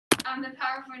on the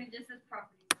PowerPoint it just says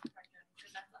properties. So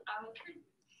that's what I was thinking.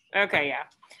 Okay, yeah.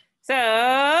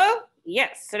 So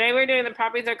yes, today we're doing the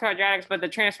properties of quadratics, but the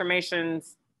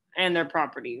transformations and their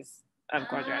properties of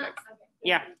quadratics. Okay.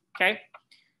 Yeah. Okay.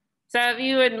 So if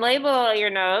you would label your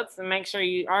notes and make sure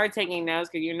you are taking notes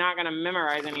because you're not going to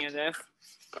memorize any of this.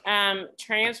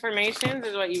 Transformations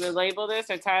is what you would label this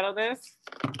or title this.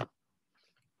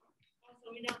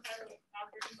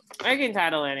 I can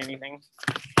title it anything.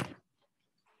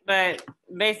 But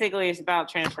basically it's about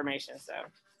transformation. So.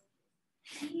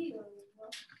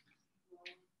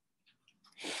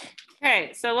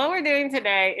 Okay, so what we're doing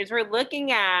today is we're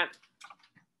looking at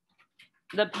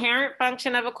the parent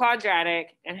function of a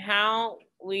quadratic and how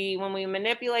when we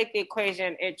manipulate the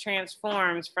equation, it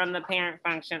transforms from the parent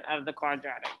function of the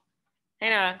quadratic.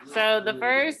 So the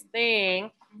first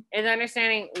thing is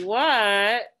understanding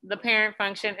what the parent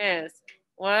function is,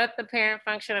 what the parent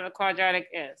function of a quadratic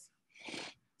is.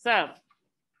 So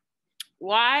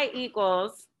y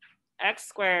equals x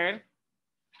squared.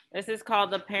 This is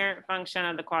called the parent function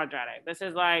of the quadratic. This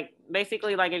is like,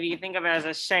 basically like if you think of it as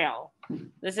a shell,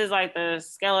 this is like the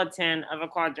skeleton of a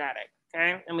quadratic,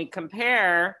 okay? And we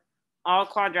compare all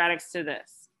quadratics to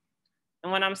this.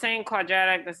 And when I'm saying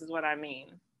quadratic, this is what I mean.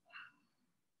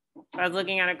 If I was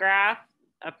looking at a graph,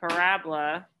 a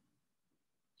parabola,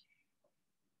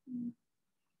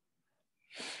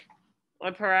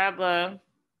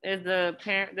 is the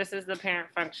parent, this is the parent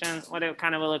function, what it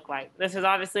kind of will look like. This is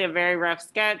obviously a very rough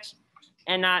sketch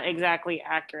and not exactly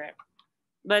accurate.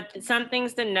 But some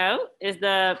things to note is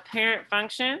the parent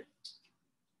function,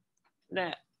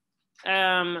 the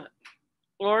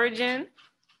origin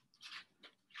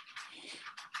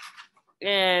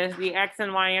is the x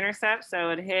and y intercept,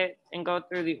 so it hit and go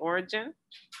through the origin.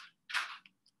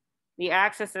 The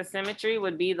axis of symmetry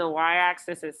would be the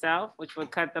y-axis itself, which would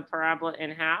cut the parabola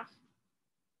in half.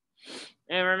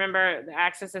 And remember, the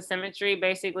axis of symmetry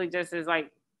basically just is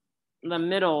like the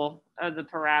middle of the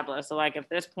parabola. So like if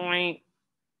this point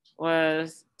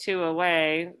was 2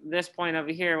 away, this point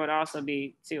over here would also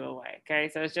be 2 away, okay?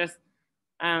 So it's just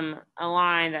a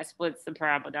line that splits the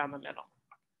parabola down the middle.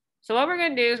 So what we're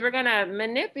gonna do is we're gonna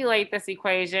manipulate this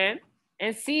equation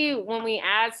and see when we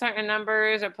add certain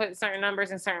numbers or put certain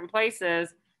numbers in certain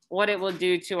places, what it will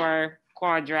do to our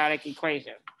quadratic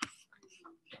equation,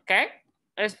 okay?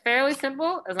 It's fairly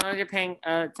simple as long as you're paying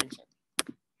attention.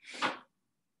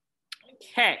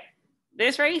 Okay,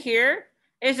 this right here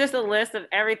is just a list of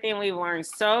everything we've learned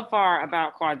so far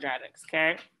about quadratics,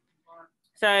 okay?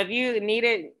 So if you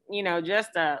needed,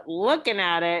 just looking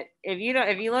at it, if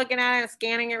you're looking at it and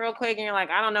scanning it real quick and you're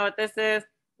like, I don't know what this is,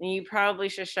 then you probably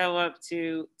should show up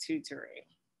to tutoring.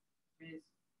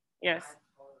 Yes.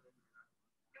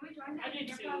 I did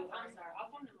too. I'm sorry. I'll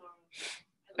come tomorrow.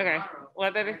 Okay.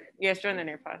 What, baby? Yes, join the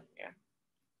Nearpod. Yeah.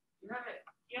 You have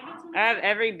it. I have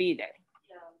every B day.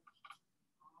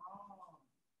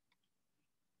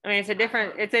 I mean, it's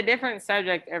a different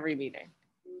subject every B day.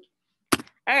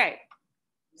 Okay.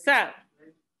 So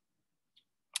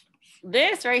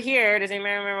this right here, does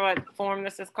anybody remember what form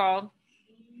this is called?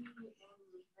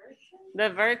 The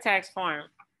vertex form.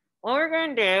 What we're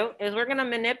going to do is we're going to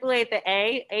manipulate the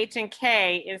A, H, and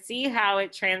K and see how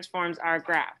it transforms our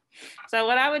graph. So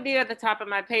what I would do at the top of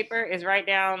my paper is write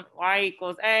down y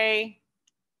equals A,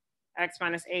 x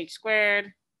minus h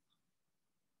squared,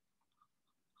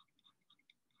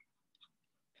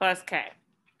 plus K.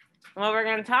 And what we're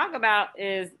going to talk about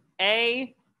is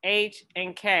A, H,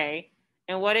 and K,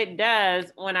 and what it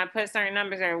does when I put certain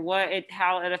numbers there,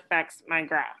 how it affects my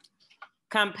graph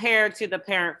compared to the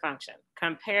parent function.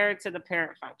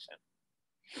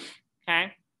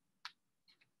 Okay.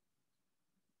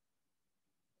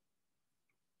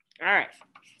 All right,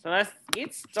 so let's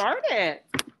get started.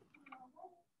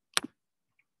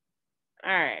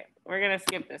 All right, we're gonna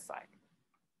skip this slide.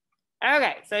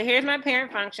 Okay, so here's my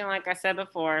parent function, like I said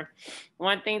before.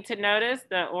 One thing to notice,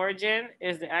 the origin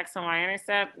is the x and y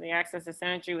intercept. The axis of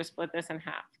symmetry will split this in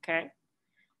half, okay?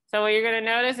 So what you're gonna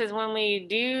notice is when we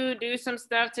do some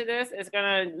stuff to this, it's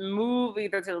gonna move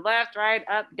either to the left, right,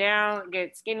 up, down,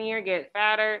 get skinnier, get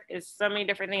fatter. It's so many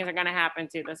different things are gonna happen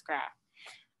to this graph.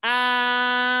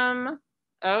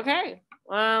 Okay,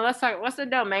 well, let's talk, what's the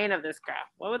domain of this graph?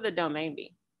 What would the domain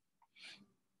be?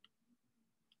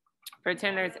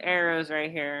 Pretend there's arrows right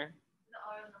here.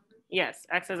 Yes,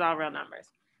 x is all real numbers.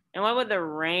 And what would the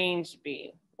range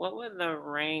be? What would the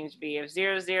range be if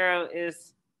 0, 0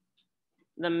 is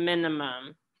the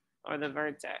minimum or the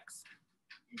vertex?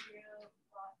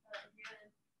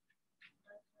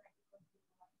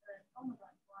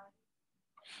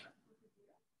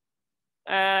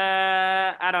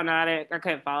 I don't know. I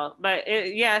couldn't follow. But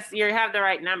yes, you have the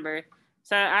right number.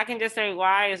 So I can just say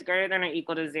y is greater than or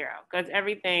equal to 0 because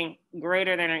everything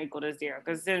greater than or equal to 0.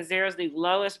 Because since 0 is the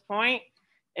lowest point,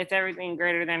 it's everything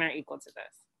greater than or equal to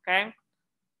this. Okay?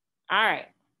 All right.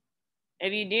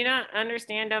 If you do not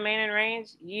understand domain and range,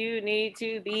 you need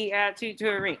to be at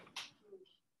tutoring.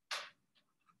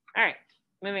 All right,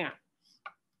 moving on.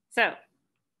 So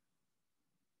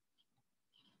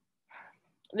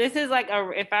this is like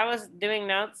if I was doing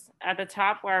notes at the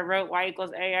top where I wrote y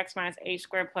equals ax minus h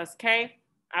squared plus k,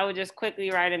 I would just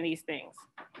quickly write in these things.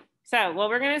 So what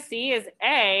we're gonna see is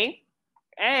A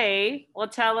will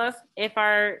tell us if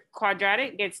our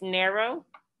quadratic gets narrow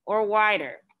or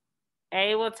wider.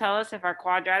 A will tell us if our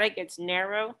quadratic gets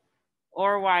narrow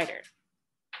or wider.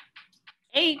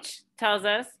 H tells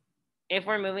us if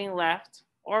we're moving left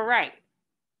or right.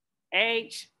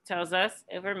 H tells us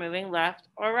if we're moving left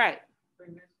or right.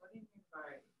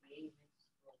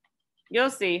 You'll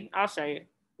see. I'll show you.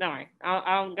 Don't worry.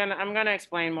 I'm gonna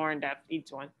explain more in depth each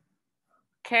one.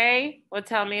 K will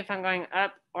tell me if I'm going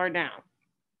up or down.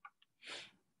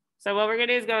 So what we're gonna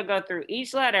do is go through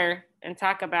each letter and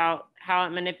talk about how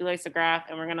it manipulates the graph,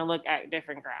 and we're gonna look at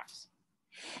different graphs.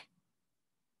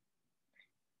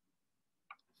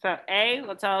 So A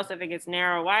will tell us if it gets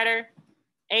narrow or wider.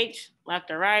 H,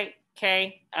 left or right.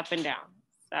 K, up and down.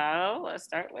 So let's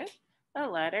start with the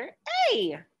letter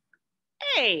A.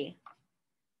 A.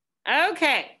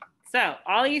 Okay, so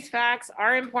all these facts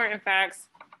are important facts,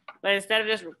 but instead of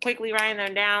just quickly writing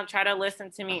them down, try to listen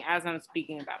to me as I'm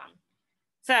speaking about them.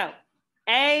 So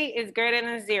A is greater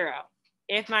than 0.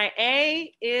 If my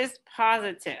A is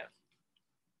positive,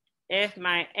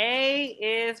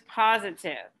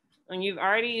 and you've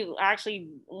already actually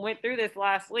went through this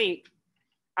last week,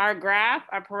 our graph,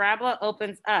 our parabola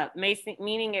opens up,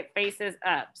 meaning it faces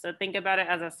up. So think about it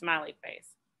as a smiley face.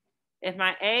 If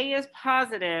my A is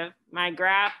positive, my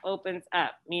graph opens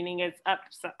up, meaning it's up,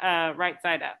 right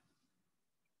side up.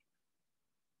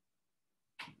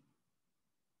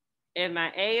 If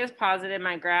my A is positive,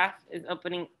 my graph is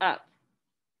opening up.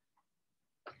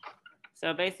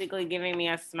 So basically giving me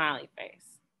a smiley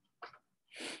face.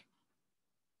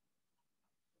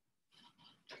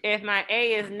 If my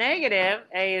A is negative,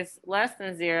 A is less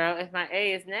than 0. If my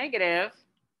A is negative,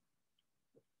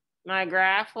 my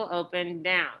graph will open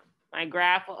down. My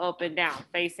graph will open down,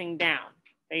 facing down,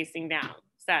 facing down.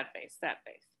 Sad face, sad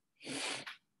face.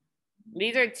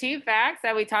 These are two facts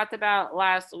that we talked about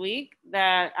last week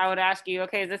that I would ask you,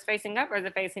 okay, is this facing up or is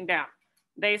it facing down?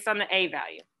 Based on the A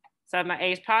value. So if my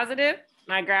A is positive,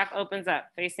 my graph opens up,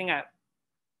 facing up.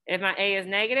 If my A is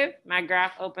negative, my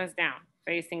graph opens down,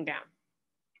 facing down.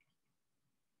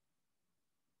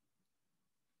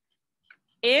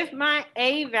 If my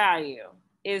A value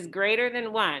is greater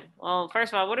than 1, well,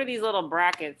 first of all, what are these little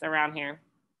brackets around here?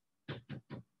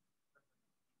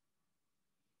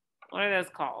 What are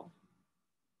those called?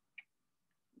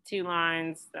 2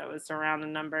 lines that would surround the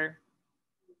number.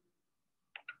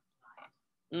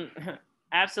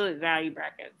 Absolute value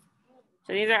brackets.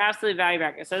 So these are absolute value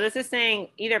brackets. So this is saying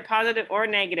either positive or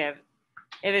negative.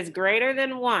 If it's greater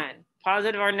than 1,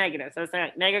 positive or negative. So it's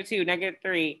like -2,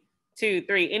 -3, 2,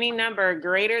 3, any number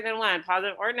greater than 1,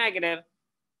 positive or negative,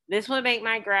 this will make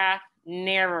my graph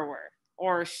narrower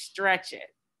or stretch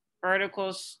it,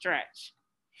 vertical stretch.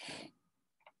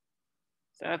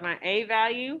 So if my A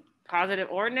value, positive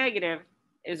or negative,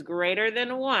 is greater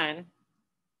than 1,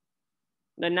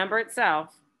 the number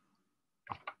itself,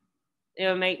 it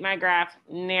will make my graph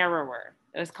narrower.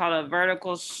 It's called a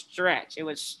vertical stretch. It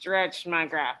would stretch my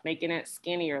graph, making it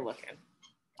skinnier looking.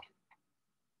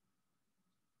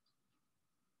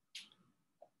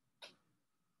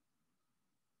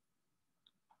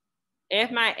 If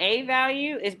my A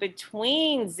value is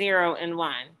between 0 and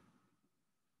 1,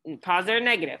 positive or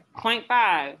negative,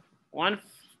 0.5,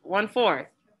 1/4,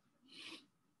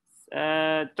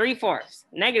 3/4,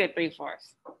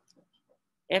 -3/4.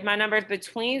 If my number is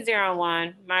between 0 and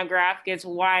 1, my graph gets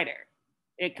wider.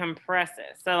 It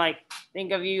compresses. So like,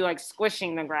 think of you like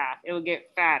squishing the graph. It will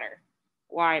get fatter,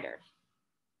 wider.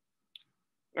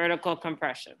 Vertical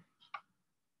compression.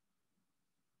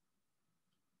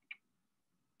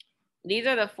 These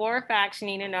are the 4 facts you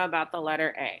need to know about the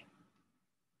letter A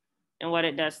and what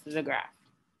it does to the graph.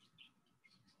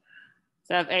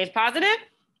 So if A is positive,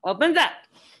 opens up.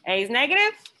 A is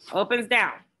negative, opens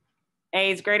down.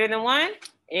 A is greater than 1,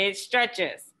 it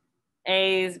stretches.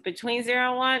 A is between 0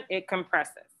 and 1, it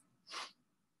compresses.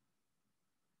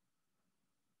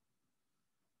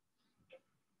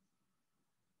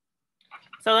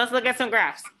 So let's look at some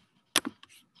graphs.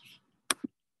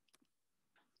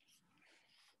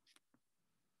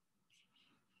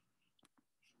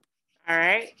 All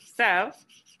right, so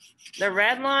the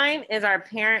red line is our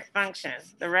parent function.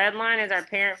 The red line is our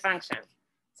parent function.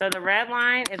 So the red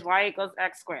line is y equals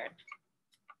x squared.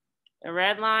 The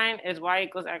red line is y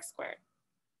equals x squared.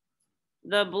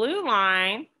 The blue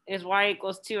line is y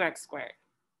equals 2x squared.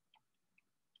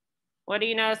 What do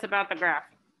you notice about the graph?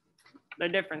 The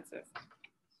differences.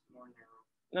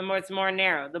 It's more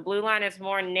narrow. The blue line is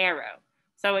more narrow.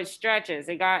 So it stretches.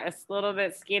 It got a little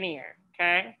bit skinnier,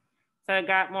 okay? So it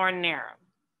got more narrow.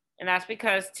 And that's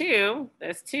because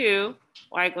this 2,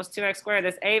 y equals 2x squared,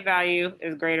 this a value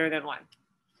is greater than 1.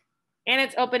 And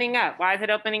it's opening up. Why is it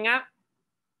opening up?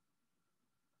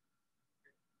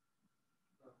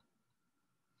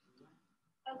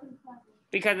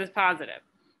 Because it's positive.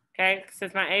 Okay,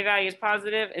 since my a value is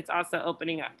positive, it's also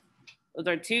opening up. Those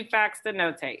are 2 facts to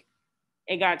notate.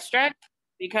 It got stretched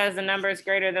because the number is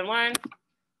greater than 1,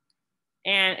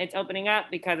 and it's opening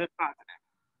up because it's positive.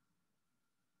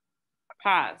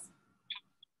 Pause.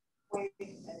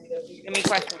 Give me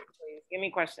questions, please. Give me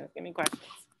questions. Give me questions.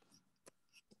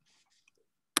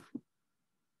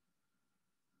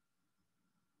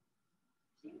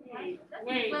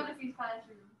 Wait.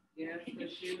 Yeah, the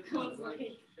shoe she can't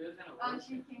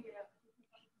get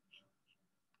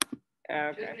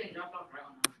up. Okay. Drop off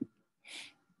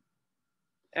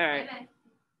right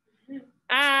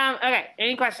All right. Okay.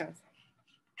 Any questions?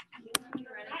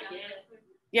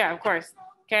 Yeah, of course.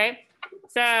 Okay.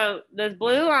 So this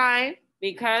blue line,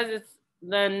 because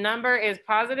the number is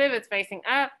positive, it's facing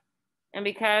up, and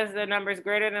because the number is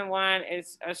greater than 1,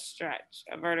 it's a stretch,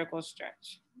 a vertical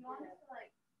stretch.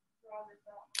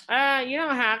 You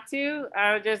don't have to.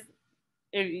 I would just,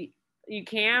 if you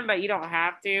can, but you don't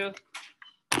have to.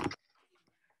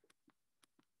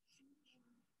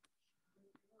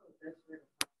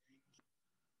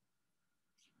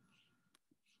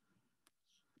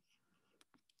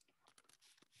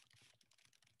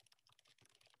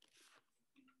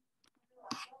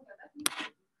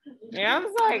 Yeah, I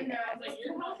was like,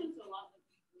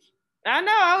 I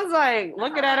know. I was like,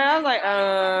 looking at it, I was like,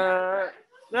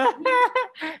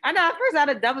 I know at first I had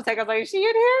a double take. I was like, is she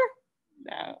in here?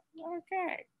 No.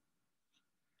 Okay.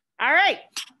 All right.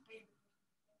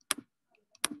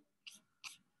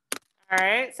 All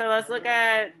right. So let's look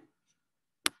at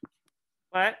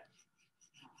what?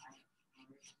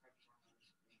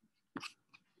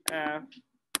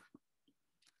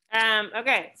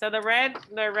 Okay. So the red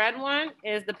one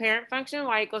is the parent function,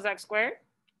 y equals x squared.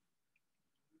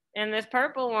 And this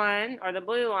purple one, or the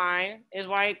blue line, is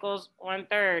y equals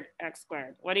 1/3 x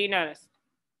squared. What do you notice?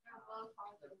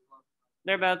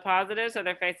 They're both positive, so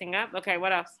they're facing up. Okay,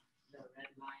 what else?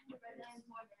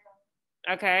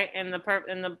 Okay, and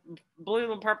the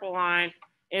blue and purple line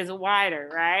is wider,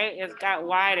 right? It's got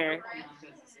wider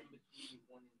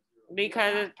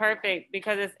because it's perfect,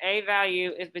 because its a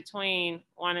value is between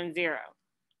 1 and 0.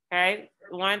 Okay,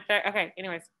 1/3. Okay,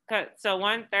 anyways, so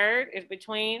 1/3 is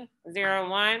between 0 and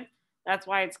 1. That's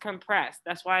why it's compressed.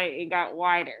 That's why it got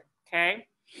wider. Okay,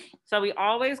 so we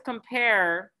always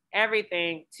compare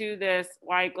everything to this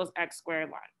y equals x squared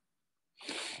line.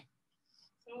 So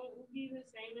it would be the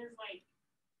same as like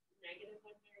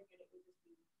 -1/3, but it would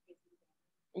just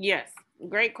be. Yes,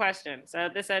 great question. So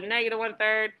if this said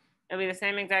 -1/3, it'll be the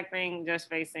same exact thing, just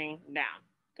facing down.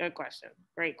 Good question.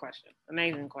 Great question.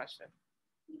 Amazing question.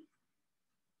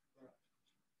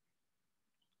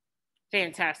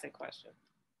 Fantastic question.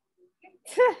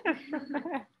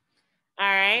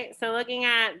 All right, so looking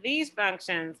at these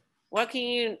functions, what do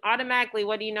you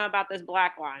know about this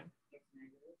black line?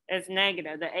 It's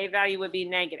negative. The a value would be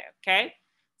negative, okay?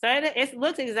 So it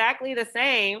looks exactly the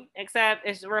same, except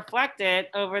it's reflected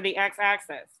over the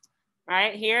x-axis,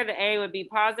 right? Here, the a would be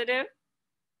positive,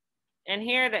 and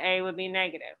here, the a would be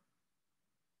negative.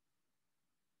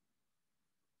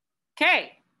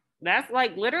 Okay, that's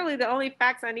like literally the only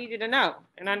facts I need you to know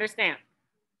and understand.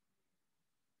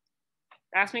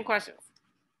 Ask me questions.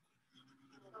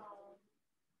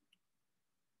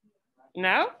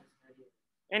 No?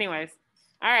 Anyways,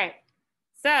 all right.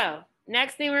 So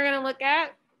next thing we're gonna look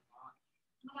at.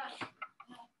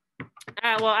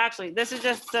 Well, actually, this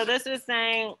is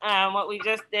saying what we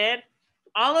just did.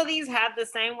 All of these have the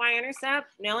same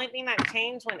y-intercept. The only thing that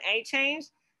changed when A changed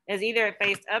is either it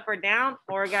faced up or down,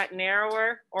 or it got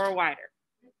narrower or wider.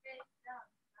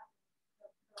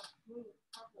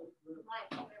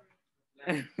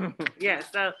 Yeah,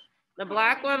 so the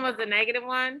black one was the negative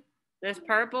one. This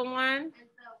purple one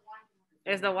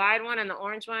is the wide one, and the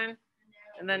orange one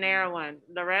and the narrow one.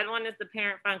 The red one is the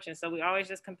parent function, so we always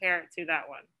just compare it to that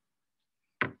one.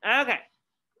 Okay,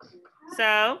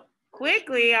 so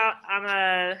quickly, I'm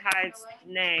gonna hide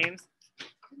names.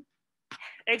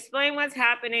 explain what's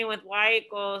happening with y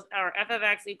equals, or f of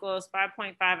x equals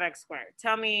 5.5x squared.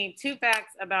 Tell me 2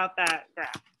 facts about that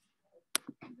graph.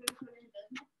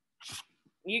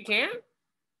 You can?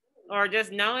 Or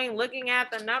just knowing, looking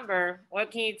at the number,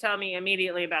 what can you tell me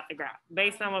immediately about the graph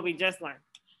based on what we just learned?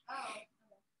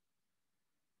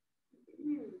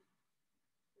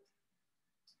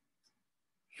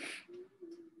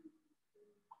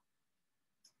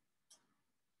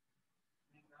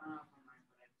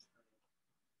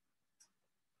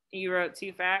 You wrote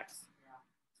 2 facts?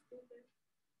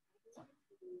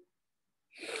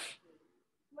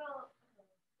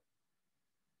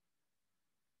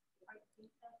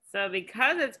 So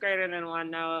because it's greater than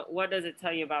 1, Noah, what does it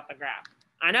tell you about the graph?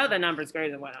 I know the number's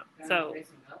greater than 1. So,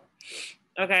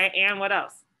 okay, and what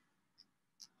else?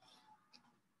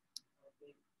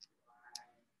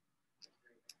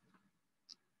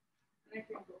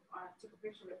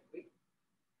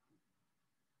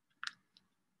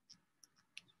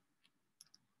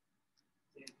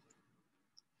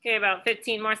 Okay, about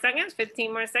 15 more seconds.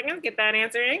 15 more seconds. Get that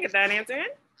answer in. Get that answer in.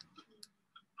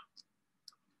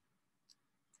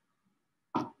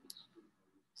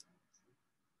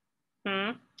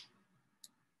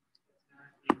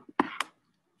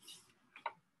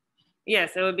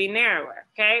 Yes, it would be narrower.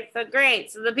 Okay, so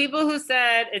great. So the people who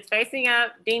said it's facing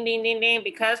up, ding, ding, ding, ding,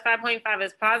 because 5.5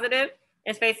 is positive,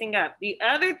 it's facing up. The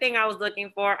other thing I was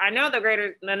looking for, I know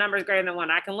the number is greater than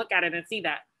 1. I can look at it and see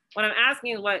that. What I'm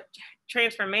asking is what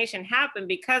transformation happened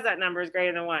because that number is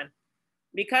greater than 1.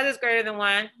 Because it's greater than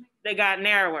 1, they got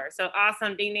narrower. So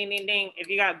awesome, ding, ding, ding, ding, if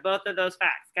you got both of those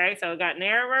facts, okay? So it got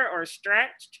narrower or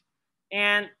stretched,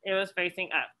 and it was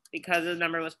facing up because the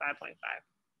number was 5.5.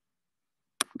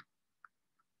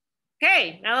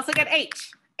 Okay, now let's look at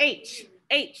H. H,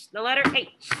 the letter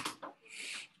H.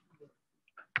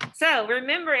 So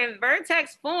remember, in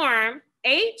vertex form,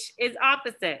 H is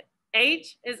opposite.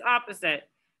 H is opposite.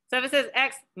 So if it says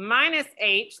x minus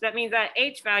h, that means that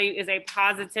h value is a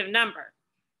positive number,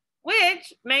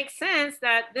 which makes sense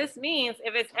that this means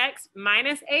if it's x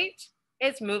minus h,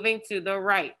 it's moving to the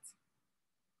right.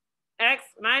 X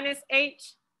minus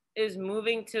h is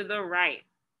moving to the right.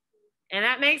 And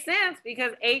that makes sense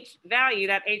because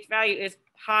that h value is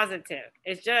positive.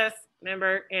 It's just,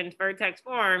 remember, in vertex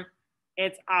form,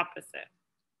 it's opposite.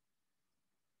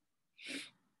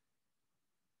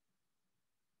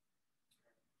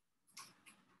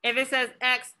 If it says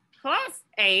x plus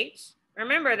h,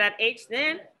 remember that h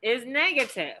then is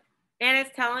negative. And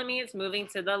it's telling me it's moving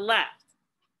to the left.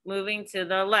 Moving to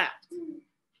the left.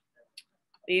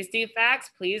 These 2 facts,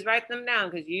 please write them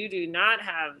down because you do not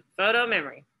have photo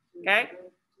memory. Okay?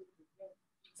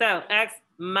 So x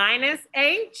minus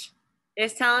h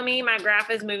is telling me my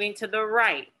graph is moving to the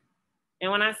right.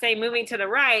 And when I say moving to the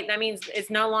right, that means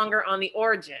it's no longer on the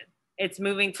origin. It's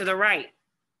moving to the right.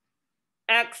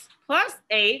 X plus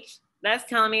h, that's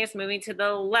telling me it's moving to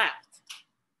the left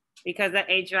because that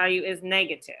h value is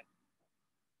negative.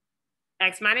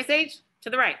 X minus h to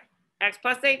the right. X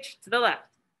plus h to the left.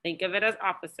 Think of it as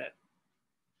opposite.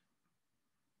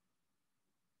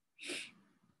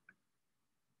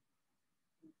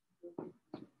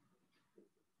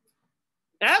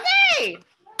 Okay.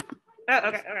 Oh,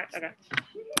 okay.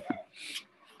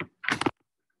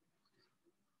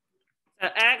 So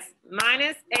x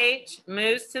minus h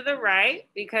moves to the right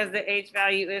because the h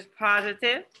value is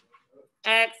positive.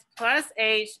 X plus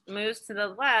h moves to the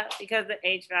left because the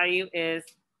h value is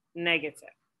negative.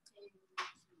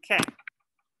 Okay.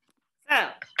 So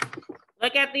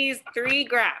look at these 3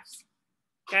 graphs.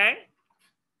 Okay.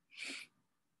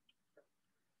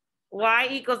 Y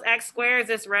equals x squared is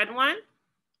this red one.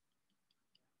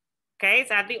 Okay,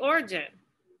 it's at the origin.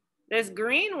 This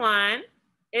green one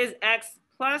is x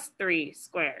plus 3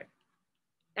 squared.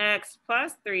 X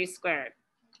plus 3 squared.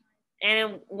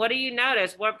 And what do you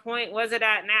notice? What point was it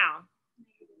at now?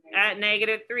 At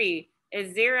 -3.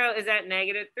 Is 0 is at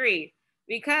 -3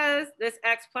 because this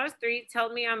x plus 3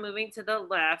 told me I'm moving to the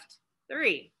left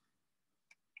 3.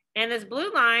 And this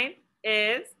blue line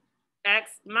is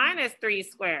x minus 3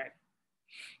 squared.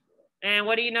 And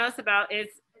what do you notice about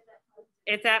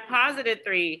it's at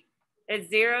 +3. It's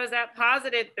 0 is at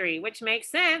 +3, which makes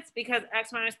sense because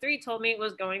x minus 3 told me it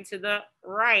was going to the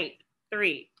right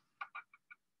 3.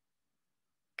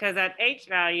 Because that h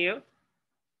value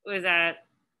was at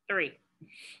 3.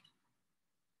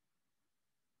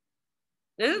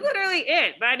 This is literally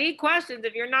it, but I need questions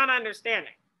if you're not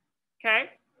understanding,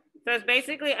 okay? So it's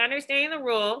basically understanding the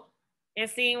rule and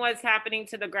seeing what's happening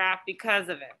to the graph because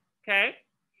of it, okay?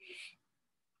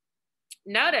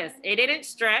 Notice it didn't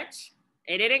stretch,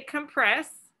 it didn't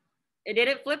compress, it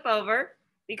didn't flip over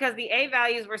because the a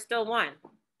values were still 1.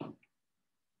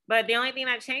 But the only thing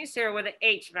that changed here were the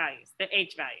h values,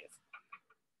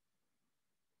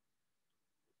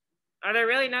 Are there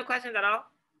really no questions at all?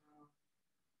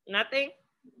 Nothing?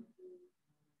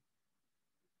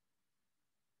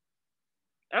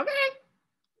 Okay.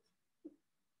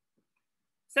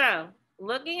 So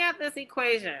looking at this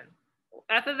equation,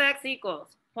 f of x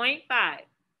equals 0.5,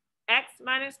 x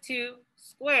minus 2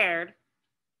 squared.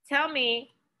 Tell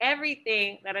me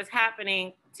everything that is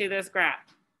happening to this graph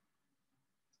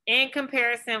in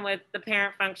comparison with the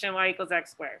parent function y equals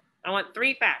x squared. I want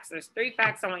 3 facts. There's 3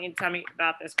 facts I want you to tell me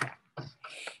about this graph.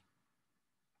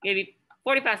 Give you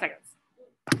 45 seconds.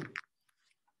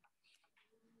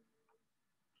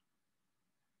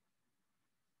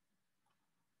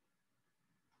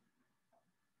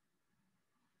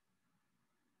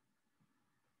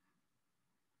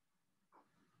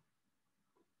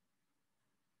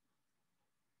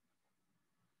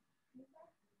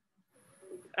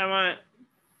 I want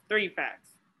 3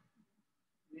 facts.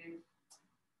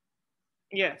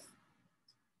 Yes.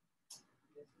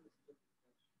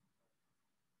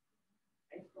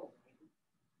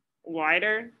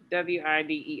 Wider,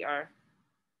 W-I-D-E-R.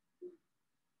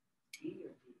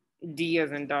 D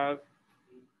as in dog.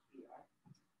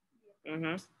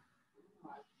 Mm-hmm.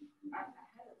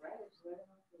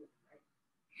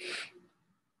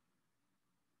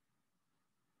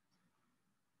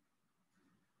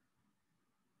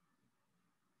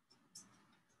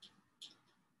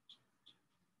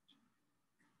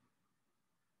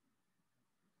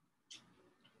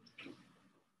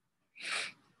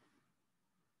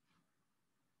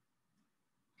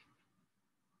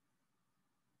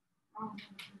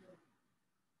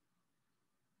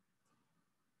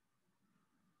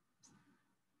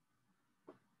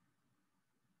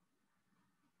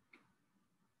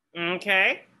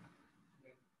 Okay.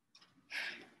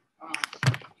 All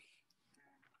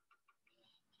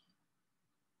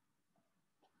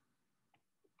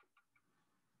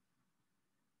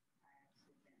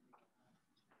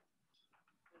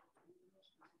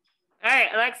right,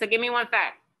 Alexa, give me 1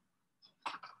 fact.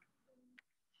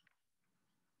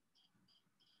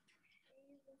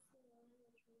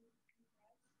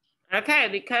 Okay,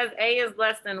 because A is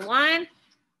less than 1,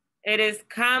 it is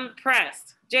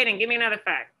compressed. Jaden, give me another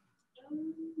fact.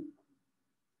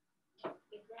 The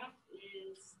graph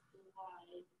is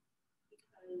wide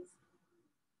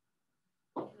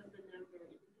because of the number,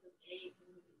 because A.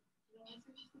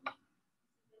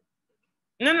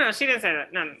 No, she didn't say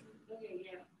that. No. Okay,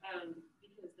 yeah.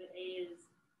 Because the A is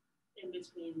in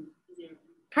between 0.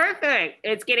 Perfect.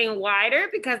 It's getting wider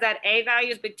because that A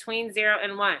value is between 0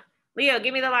 and 1. Leo,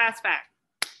 give me the last fact.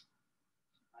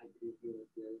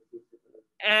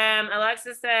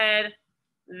 Alexa said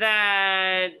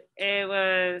that it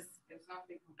was.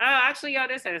 Oh, actually, y'all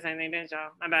did say the same thing, didn't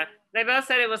y'all? My bad. They both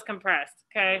said it was compressed.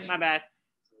 Okay, my bad.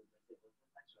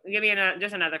 Give me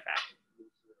just another fact.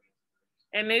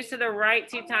 It moves to the right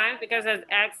 2 times because it's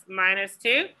x minus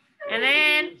 2. And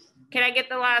then, can I get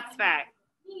the last fact?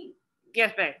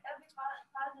 Yes, babe.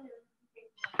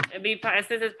 It'd be,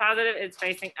 since it's positive, it's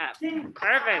facing up.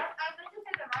 Perfect.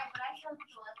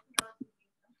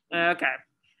 Okay.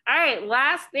 All right,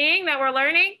 last thing that we're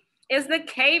learning is the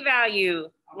K value.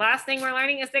 Last thing we're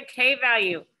learning is the K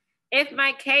value. If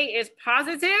my K is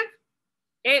positive,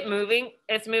 it's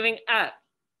moving up.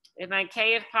 If my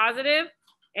K is positive,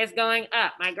 it's going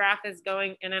up. My graph is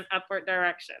going in an upward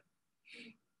direction,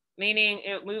 meaning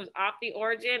it moves off the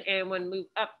origin and would move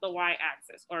up the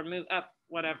y-axis or move up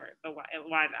whatever, the y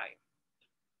value.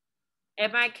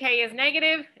 If my K is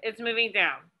negative, it's moving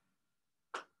down.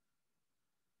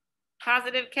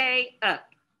 Positive K, up.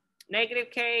 Negative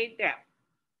K, down.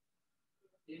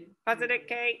 Positive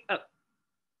K, up.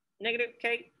 Negative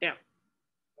K, down.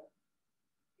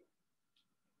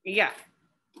 Yeah.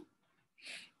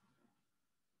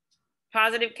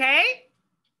 Positive K,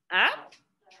 up.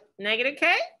 Negative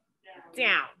K,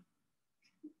 down.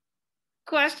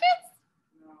 Questions?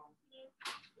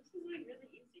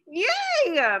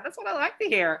 Yeah, that's what I like to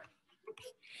hear.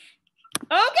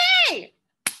 Okay,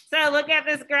 so look at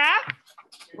this graph.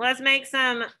 Let's make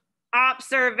some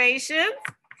observations.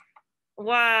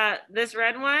 What this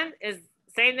red one is,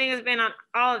 same thing has been on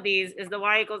all of these, is the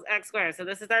y equals x squared. So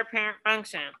this is our parent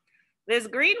function. This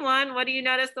green one, what do you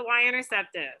notice the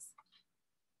y-intercept is?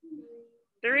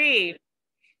 3.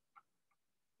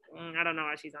 I don't know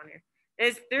why she's on here.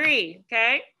 It's 3,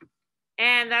 okay?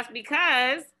 And that's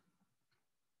because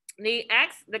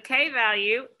the K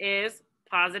value is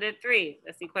positive 3.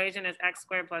 This equation is x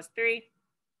squared plus 3.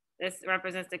 This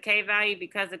represents the K value.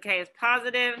 Because the K is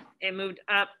positive, it moved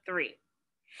up 3.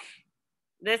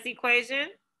 This equation,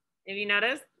 if you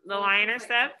notice, the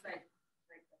y-intercept.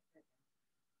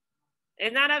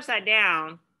 It's not upside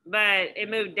down, but it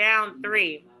moved down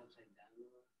 3.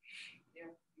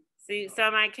 See, so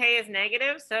my k is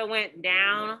negative, so it went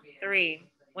down 3.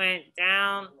 Went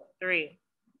down 3.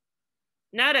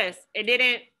 Notice it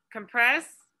didn't compress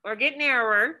or get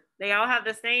narrower. They all have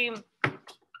the same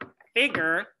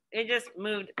figure. It just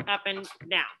moved up and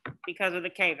down because of the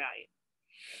k value.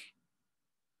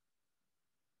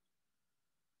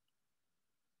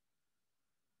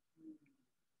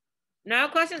 No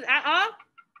questions at all?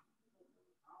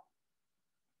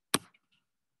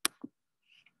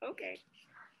 Okay.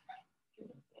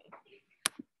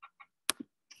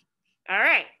 All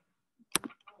right.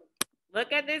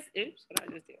 Look at this. Oops, what did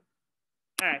I just do?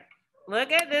 All right.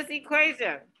 Look at this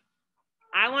equation.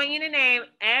 I want you to name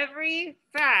every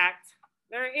fact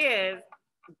there is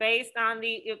based on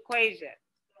the equation.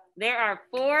 There are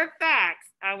 4 facts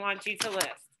I want you to list.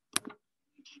 I'll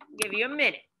give you a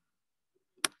minute.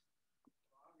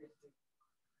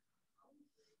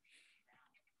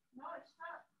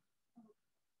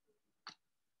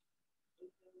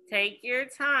 Take your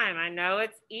time. I know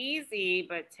it's easy,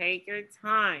 but take your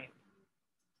time.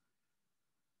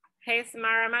 Hey,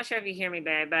 Samara, I'm not sure if you hear me,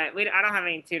 babe, but I don't have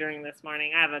any tutoring this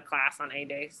morning. I have a class on A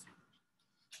days.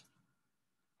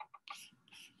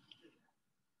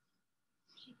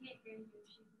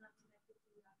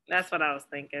 That's what I was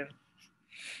thinking.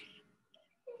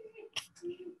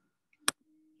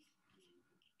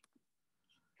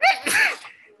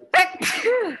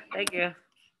 Thank you.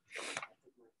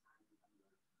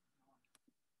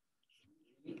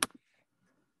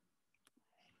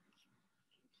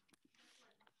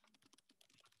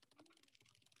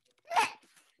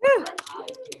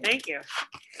 Thank you.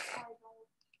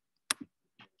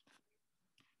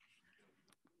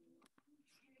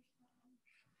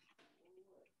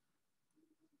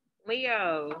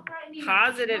 Leo,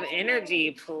 positive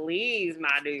energy, please,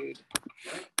 my dude.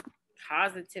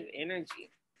 Positive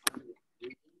energy.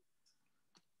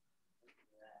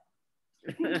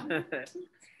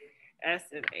 S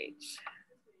and H.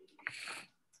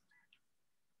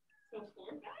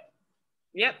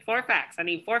 Yep, 4 facts. I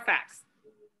need 4 facts.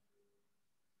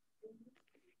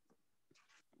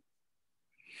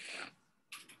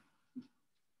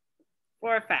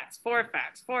 Four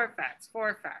facts.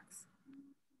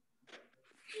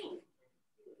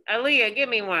 Aaliyah, give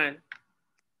me one.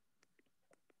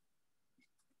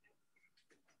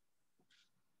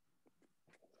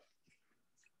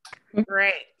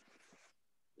 Great.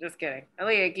 Just kidding.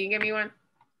 Aaliyah, can you give me one?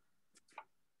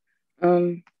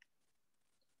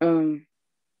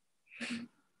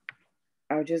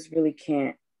 I just really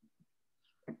can't.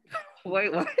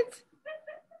 Wait, what?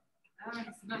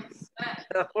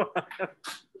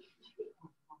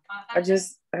 I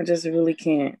just really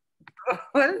can't.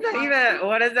 What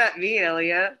does that mean,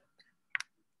 Aaliyah?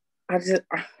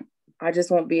 I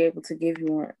just won't be able to give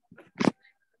you one.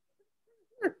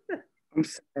 I'm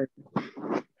sorry.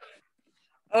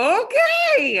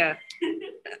 Okay.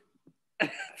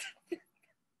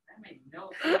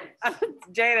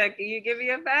 Jada, can you give me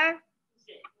a fact?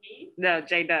 No,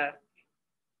 Jada.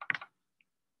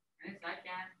 Yes, I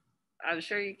can. I'm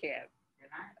sure you can. Can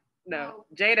I? No.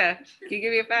 Jada, can you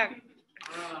give me a fact?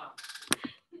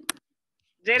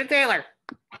 Jada Taylor.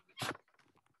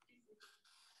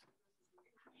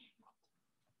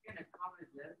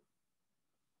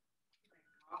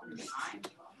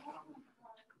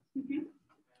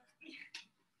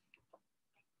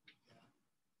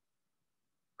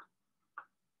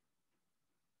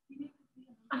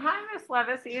 Hi, Miss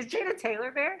Levacy. Is Jada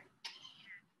Taylor there?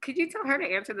 Could you tell her to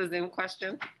answer the Zoom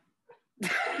question?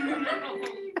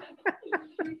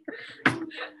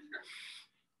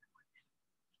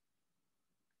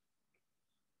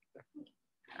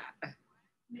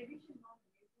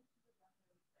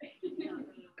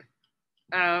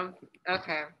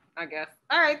 Okay, I guess.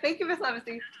 All right, thank you, Miss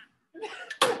Levacy.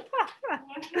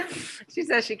 She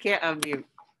says she can't unmute.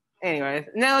 Anyways,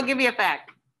 no, give me a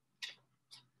fact.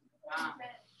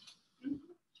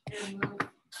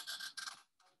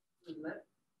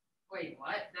 Wait,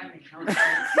 what? That makes no sense.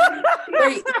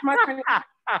 Wait, it's my turn.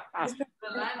 It's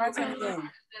my turn again.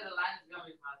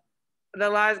 The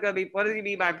line's gonna be, what does he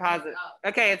mean by positive?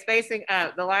 Okay, it's facing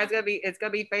up. The line's gonna be, it's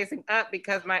gonna be facing up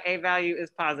because my A value is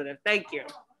positive. Thank you.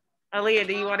 Aaliyah,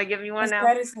 do you want to give me one now?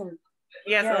 Madison.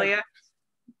 Yes, yeah. Aaliyah.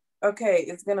 Okay,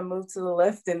 it's gonna move to the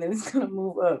left and then it's gonna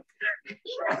move up.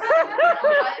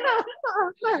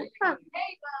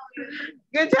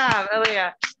 Good job,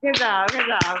 Aaliyah. Good job. So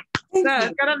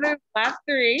it's gonna move left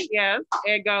 3, yes,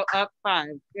 and go up 5.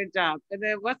 Good job. And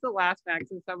then what's the last fact?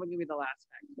 Can someone give me the last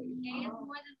fact, please?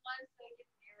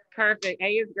 Perfect.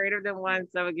 A is greater than 1,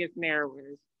 so it gets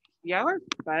narrower. Y'all are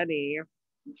funny.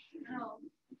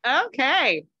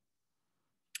 Okay.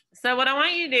 So what I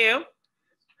want you to do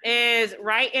is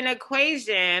write an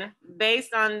equation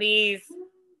based on these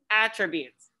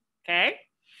attributes. Okay.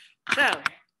 So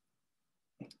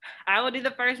I will do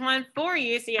the first one for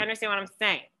you so you understand what I'm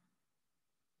saying.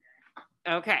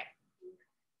 Okay.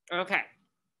 Okay.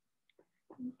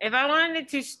 If I wanted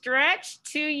to stretch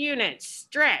 2 units,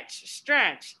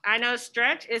 stretch. I know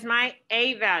stretch is my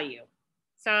A value.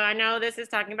 So I know this is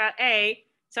talking about A.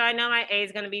 So I know my A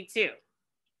is going to be 2.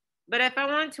 But if I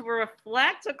want to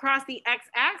reflect across the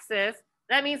x-axis,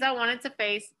 that means I want it to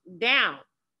face down.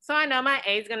 So I know my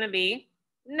A is going to be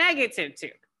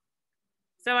 -2.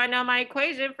 So I know my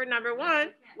equation for number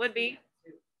 1 would be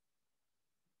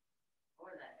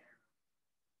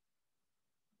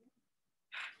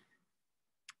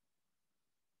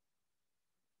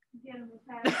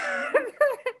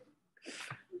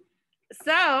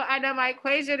so I know my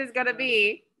equation is going to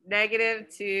be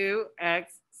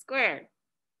 -2x squared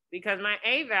because my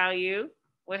A value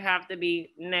would have to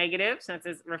be negative since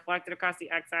it's reflected across the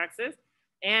x-axis,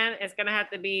 and it's going to have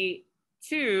to be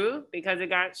 2 because it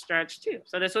got stretched 2.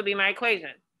 So this would be my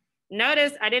equation.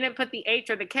 Notice I didn't put the h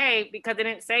or the k because it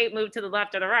didn't say move to the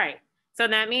left or the right. So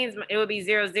that means it would be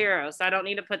 0, 0. So I don't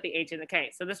need to put the h and the k.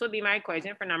 So this would be my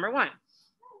equation for number 1.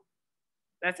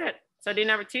 That's it. So do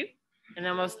number 2, and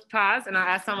then we'll pause, and I'll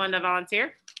ask someone to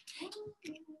volunteer.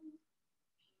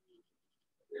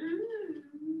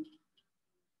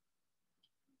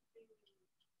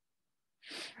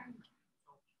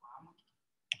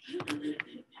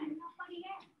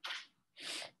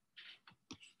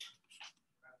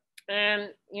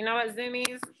 And you know what,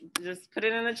 Zoomies? Just put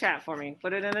it in the chat for me.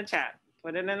 Put it in the chat.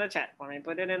 Put it in the chat for me.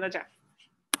 Put it in the chat.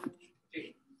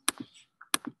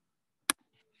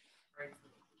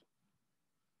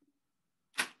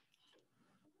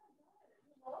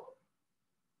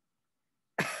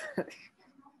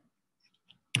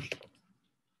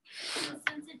 So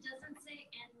since it doesn't say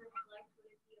and reflect,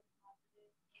 would it be a positive?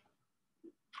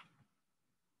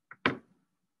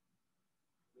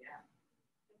 Yeah.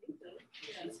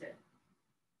 She said.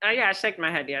 Oh yeah, I shake my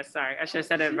head. Yes, sorry. I should have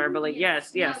said it verbally.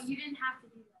 Yes, yes. No, you didn't have to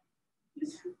do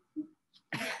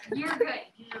that. Yeah, you're good.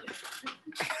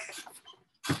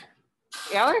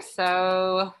 Y'all are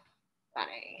so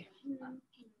funny.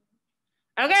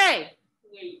 Okay.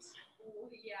 Wait. Oh,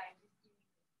 yeah.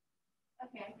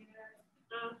 Okay.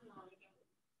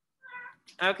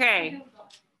 Okay.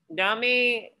 Don't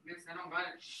be. Miss, I don't got it.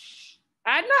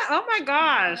 I'm not. Oh my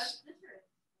gosh.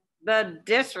 The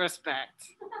disrespect.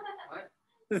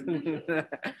 Okay.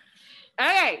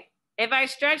 If I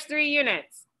stretch 3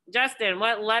 units, Justin,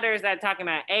 what letter is that talking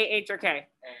about? A, H, or K?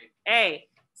 A. A.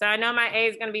 So I know my A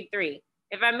is going to be 3.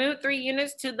 If I move 3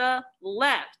 units to the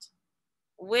left,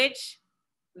 which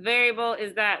variable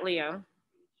is that, Leo?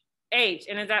 H.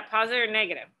 And is that positive or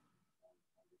negative?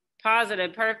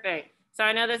 Positive. Perfect. So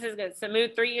I know this is good. So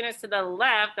move 3 units to the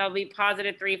left. That'll be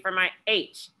 +3 for my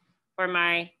H. For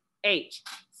my H.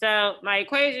 So my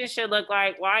equation should look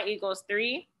like y equals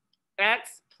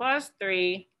 3x plus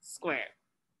 3 squared.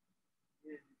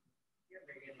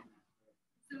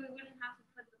 So we wouldn't have to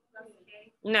put the plus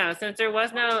K? No, since there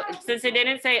was no, since it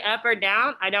didn't say up or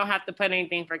down, I don't have to put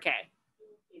anything for K.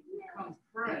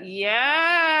 Yeah.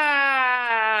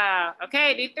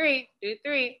 Okay, do 3. Do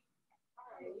 3.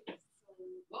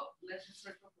 Well, let's just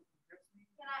search up.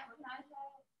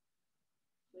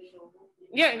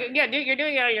 Yeah, you're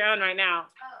doing it on your own right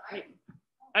now.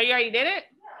 Oh, you already did it?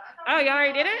 Oh, you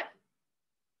already did it?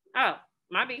 Oh,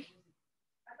 my bad.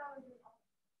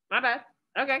 My bad.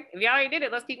 Okay, if you already did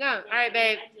it, let's keep going. All right,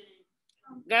 babe.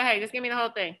 Go ahead, just give me the whole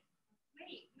thing.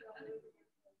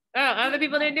 Oh, other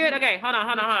people didn't do it? Okay, hold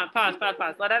on. Pause.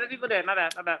 Let other people do it. My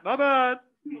bad.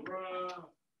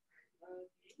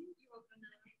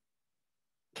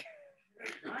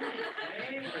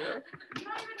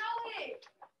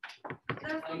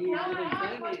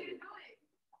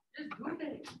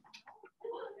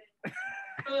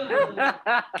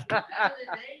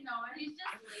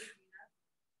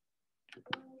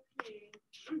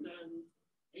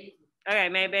 Okay,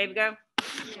 may babe go? All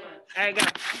right, go.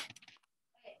 Okay,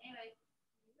 anyway,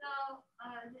 so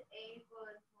the A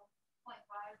was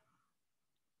 0.5,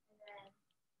 and then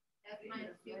X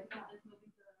minus 2 is just moving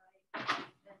to the right,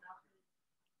 then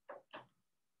opposite.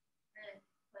 And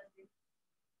plus 3.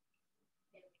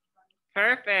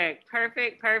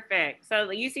 Perfect.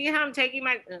 So you see how I'm taking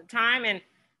my time, and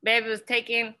babe was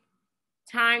taking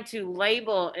time to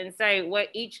label and say what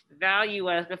each value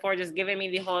was before just giving me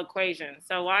the whole equation.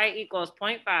 So y equals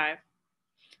 0.5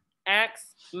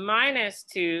 x minus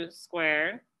 2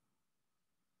 squared.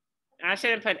 I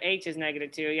shouldn't put h as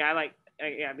negative 2. Yeah, I like,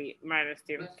 yeah, be minus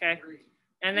 2. Okay.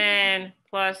 And then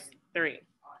plus 3.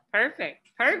 Perfect.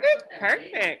 Perfect.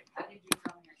 Perfect. How did you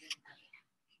tell me I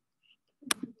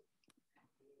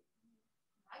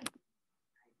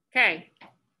didn't?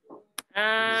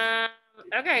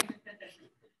 Okay. Okay.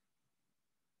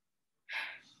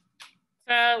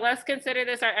 So let's consider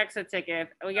this our exit ticket.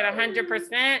 If we get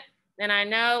 100%, then I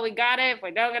know we got it. If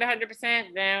we don't get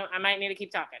 100%, then I might need to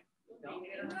keep talking.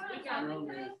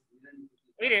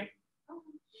 We do.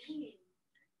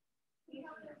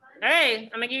 Hey,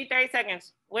 I'm gonna give you 30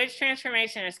 seconds. Which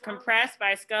transformation is compressed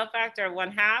by a scale factor of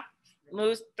 1/2,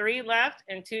 moves 3 left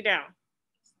and 2 down?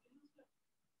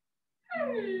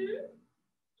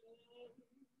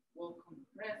 Well,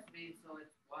 compress means so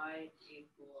it's y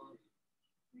equals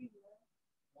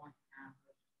 1/2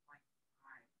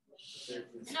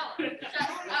 No,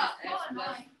 shut up. x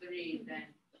plus 3,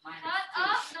 then minus Shut 2.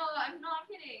 up. No, I'm not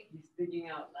kidding. He's speaking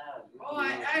out loud. Oh,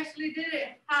 I actually did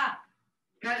it. Ha!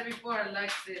 Got it before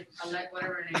Alexis,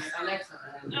 whatever her name is, Alexa.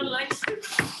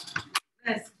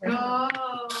 Let's go.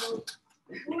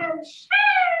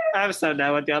 I'm so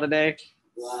done with y'all today.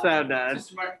 Wow. So done. Too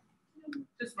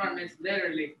smart, miss,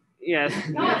 literally. Yes.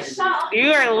 No, shut up.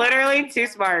 You are literally too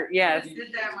smart. Yes. I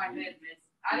did that in my head, miss.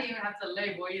 I didn't even have to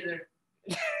label either.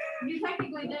 You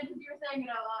technically did because you were saying it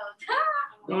out loud.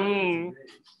 Mm.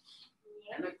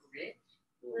 I look rich.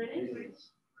 British.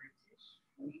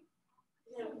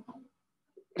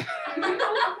 How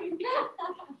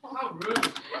rude.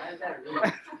 Why is that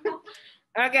rude?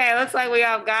 Okay, looks like we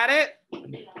all got it.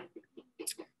 If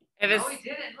it's, No, we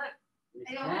didn't. Look.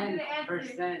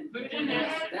 It's 10%. Look in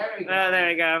there. There we go. oh, there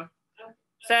we go.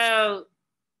 So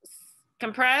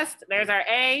compressed, there's our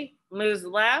A, moves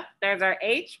left, there's our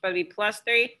H, but it'd be plus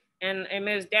 3, and it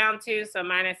moves down 2, so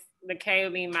minus, the K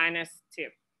will be minus 2.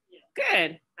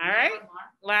 Good. All right.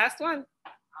 Last one.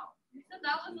 You said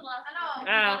that was the last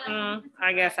one.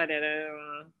 I guess I did it.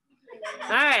 All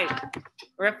right.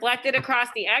 Reflected across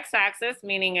the x-axis,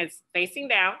 meaning it's facing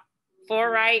down, 4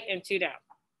 right and 2 down.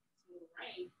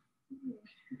 Okay.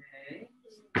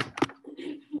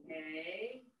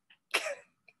 Okay.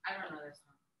 I don't know this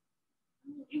one.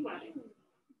 You got it.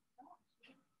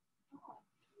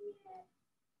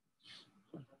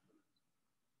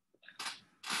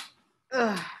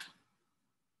 Ugh.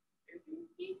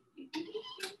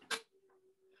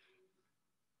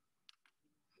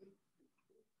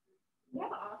 Yeah,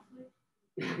 honestly.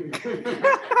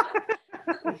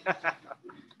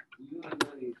 You and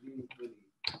Money is being funny.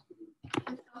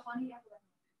 It's so funny.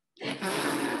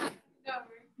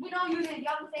 We don't use it.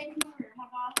 Y'all the same humor.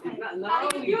 Have No,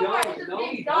 we don't. No,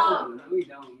 we don't. No, we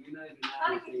don't. You're not even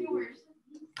Not even humorous.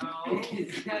 No.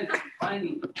 It's just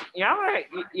funny.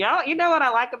 Y'all, you know what I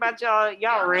like about y'all?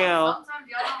 Y'all real. Sometimes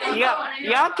y'all don't know.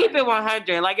 Y'all keep it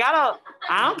 100. Like y'all don't,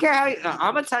 I don't care how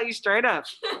I'm gonna tell you straight up.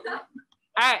 All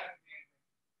right.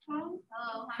 Hello.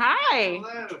 Hi.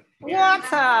 Hello.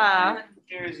 Water.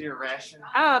 Here's your ration.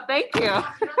 Oh, thank you.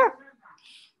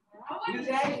 You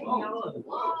say? Oh,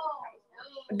 Whoa.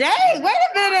 Dang, wait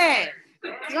a minute.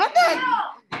 What the?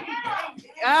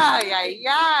 Oh, yeah,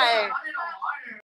 yeah.